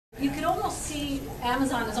you could almost see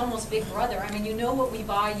Amazon as almost Big Brother. I mean, you know what we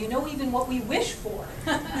buy, you know even what we wish for.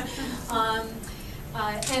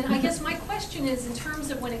 And I guess my question is, in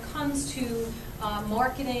terms of when it comes to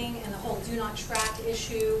marketing and the whole do not track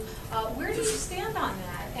issue, where do you stand on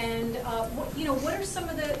that? And what are some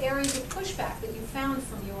of the areas of pushback that you found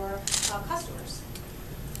from your customers?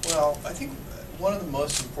 Well, I think one of the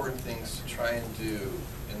most important things to try and do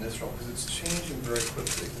in this role, because it's changing very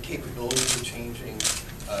quickly, the capabilities are changing,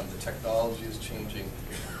 the technology is changing.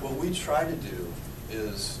 What we try to do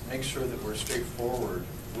is make sure that we're straightforward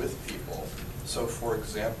with people. So, for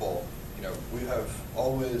example, we have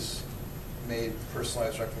always made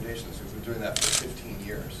personalized recommendations. We've been doing that for 15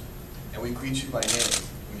 years, and we greet you by name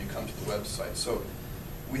when you come to the website. So,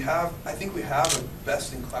 I think we have a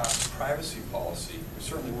best-in-class privacy policy. We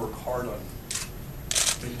certainly work hard on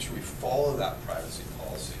making sure we follow that privacy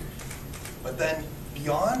policy. But then,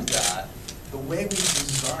 beyond that, the way we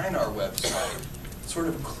design our website sort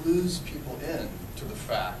of clues people in to the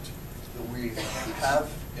fact that we have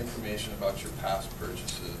information about your past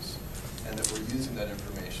purchases and that we're using that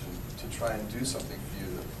information to try and do something for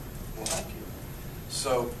you that will help you.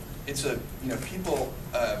 So it's people,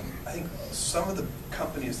 I think some of the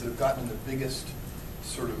companies that have gotten the biggest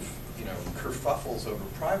sort of, kerfuffles over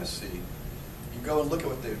privacy, you go and look at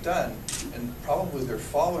what they've done, and probably they're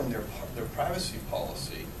following their privacy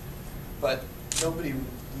policy, but nobody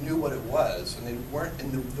knew what it was, and they weren't,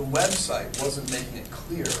 and the website wasn't making it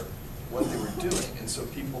clear what they were doing, and so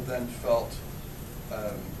people then felt,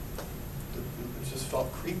 it just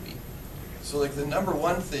felt creepy. So like the number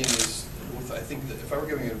one thing is, I think that if I were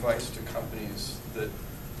giving advice to companies that,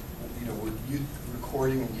 would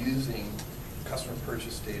recording and using customer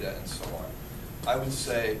purchase data and so on, I would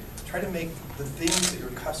say try to make the things that your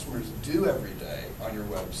customers do every day on your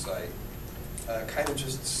website kind of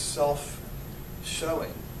just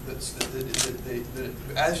self-showing. That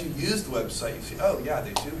as you use the website, you see, oh yeah,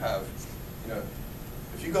 they do have,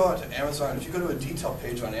 if you go out to Amazon, if you go to a detail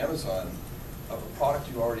page on Amazon of a product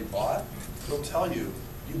you already bought, it'll tell you,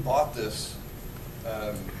 you bought this,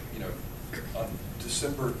 on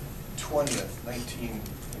December 20th,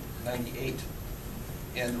 1998.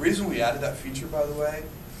 And the reason we added that feature, by the way,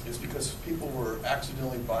 is because people were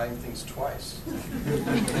accidentally buying things twice.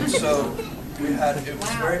 And so it was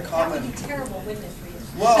very common. That would be terrible, wouldn't it, for you?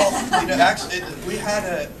 Well, actually, we had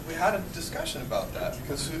a discussion about that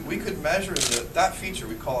because we could measure that feature.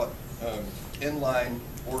 We call it inline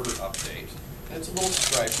order update, and it's a little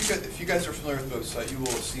stripe. If you guys are familiar with the website, you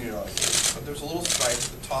will have seen it on occasion. But there's a little stripe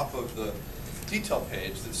at the top of the detail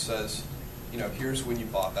page that says, here's when you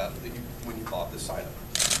bought this item.